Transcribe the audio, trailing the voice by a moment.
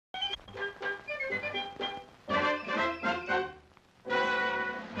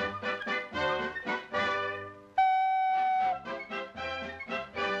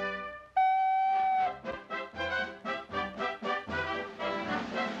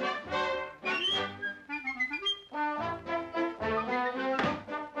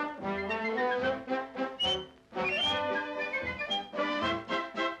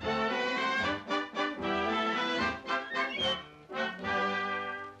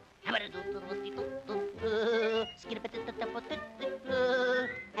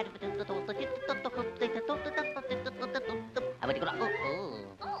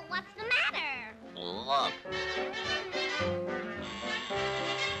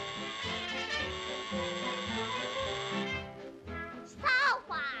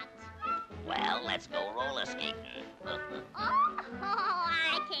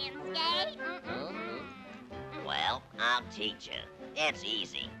I'll teach you. It's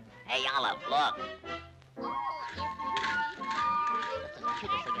easy. Hey, Olive, look. See,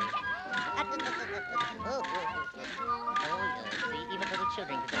 even little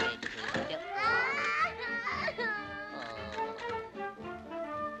children can relate to this. Yep.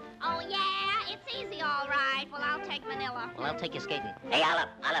 Oh, yeah, it's easy, all right. Well, I'll take vanilla. Well, I'll take you skating. Hey, Olive,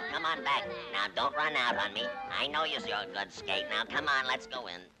 come on back. Now, don't run out on me. I know you're a good skate. Now, come on, let's go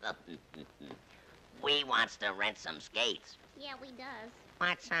in. We wants to rent some skates. Yeah, we does.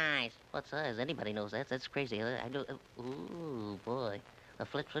 What size? What size? Anybody knows that. That's crazy. I know. Ooh, boy. A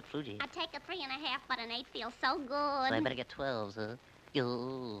flit Fuji. I take a 3.5, but an 8 feels so good. So I better get 12s, huh?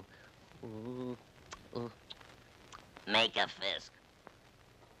 Ooh. Ooh. Ooh. Make a fist.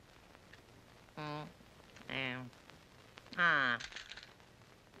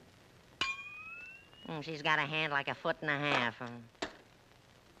 She's got a hand like a 1.5 feet.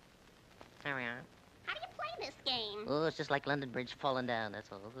 There we are. How do you play this game? Oh, it's just like London Bridge falling down,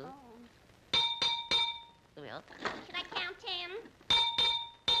 that's all. Oh. There we are. Should I count 10?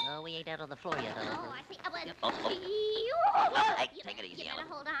 No, we ain't out on the floor yet, Oh, I see. Hey, You take it easy, You better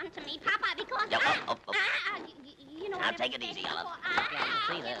Olive. hold on to me, Popeye, because Yep, you know. Now take it easy, Olive. Yeah, I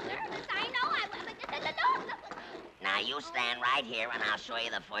can see that. I'm nervous. I know. Now, you stand right here, and I'll show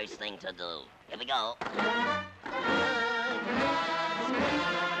you the first thing to do. Here we go. There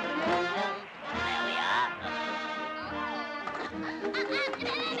we are.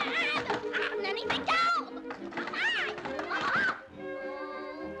 Anything go! Popeye!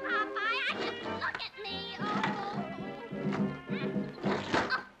 Popeye, just look at me. I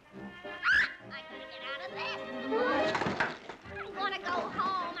gotta get out of this. I'm gonna go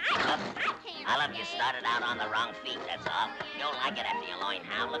home. I can't. Olive, you started out on the wrong feet, that's all. You'll like it after you learn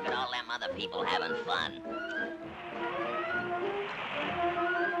how. Look at all them other people having fun.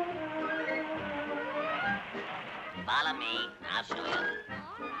 Follow me. I'll show you.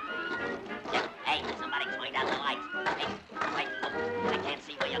 Yep. Hey, somebody turned out the lights. Hey, wait. Oh, I can't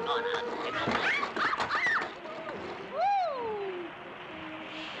see where you're going, Olive. Here goes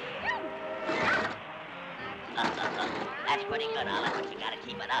That's pretty good, Olive, but you gotta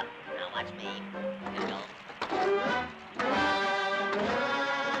keep it up. Now watch me. Here we go.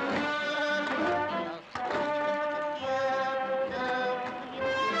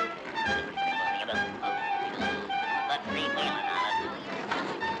 Good freewheeling, Olive.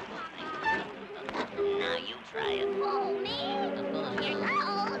 Now you try it. Oh, me? Here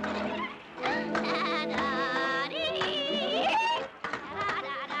goes.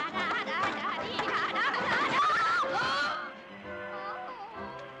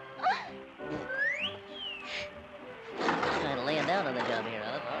 Kind of laying down on the job here,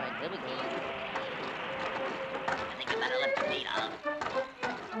 Olive. All right, here we go. I think you better lift your feet, Olive.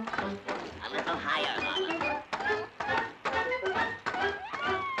 A little higher, Olive.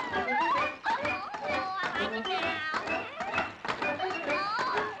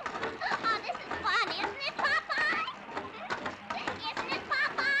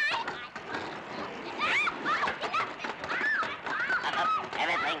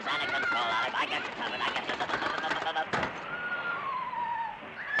 Everything's under control, Olive. I got you covered. I got you.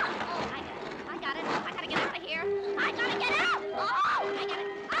 I got it. I gotta get out of here. I gotta get out. Oh, I got it.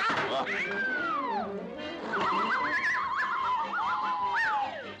 Oh.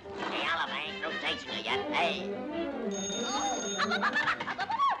 Hey, Olive, I ain't through teaching you yet. Hey.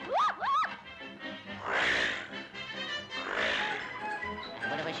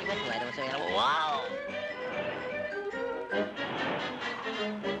 Whatever she went to, I don't say. Wow.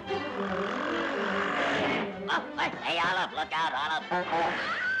 Oh, hey, Olive, look out, Olive.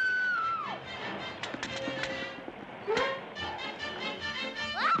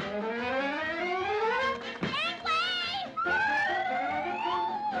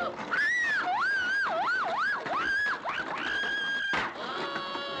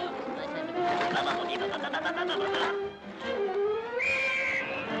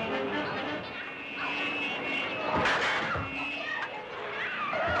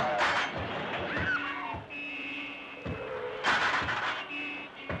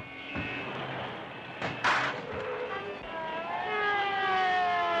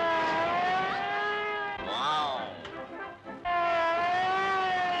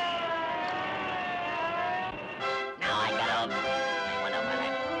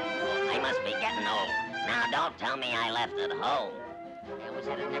 Don't tell me I left it home. I always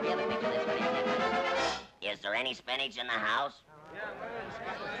had it in every other picture this way. Is there any spinach in the house? Here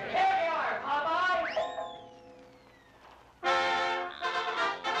we are, Popeye!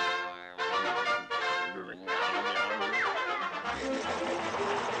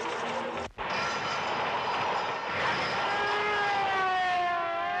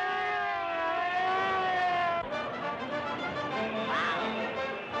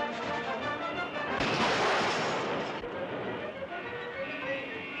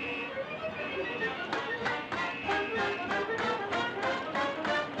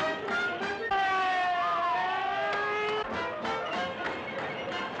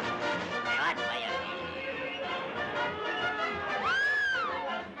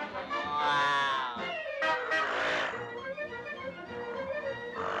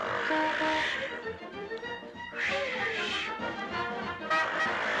 Whoa.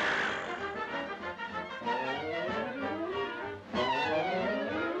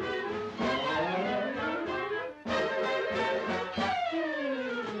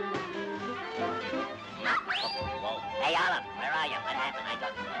 Hey, Olive, where are you? What happened? I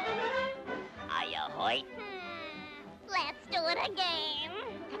thought... Are you hurt? Let's do it again.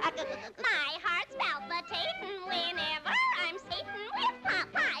 My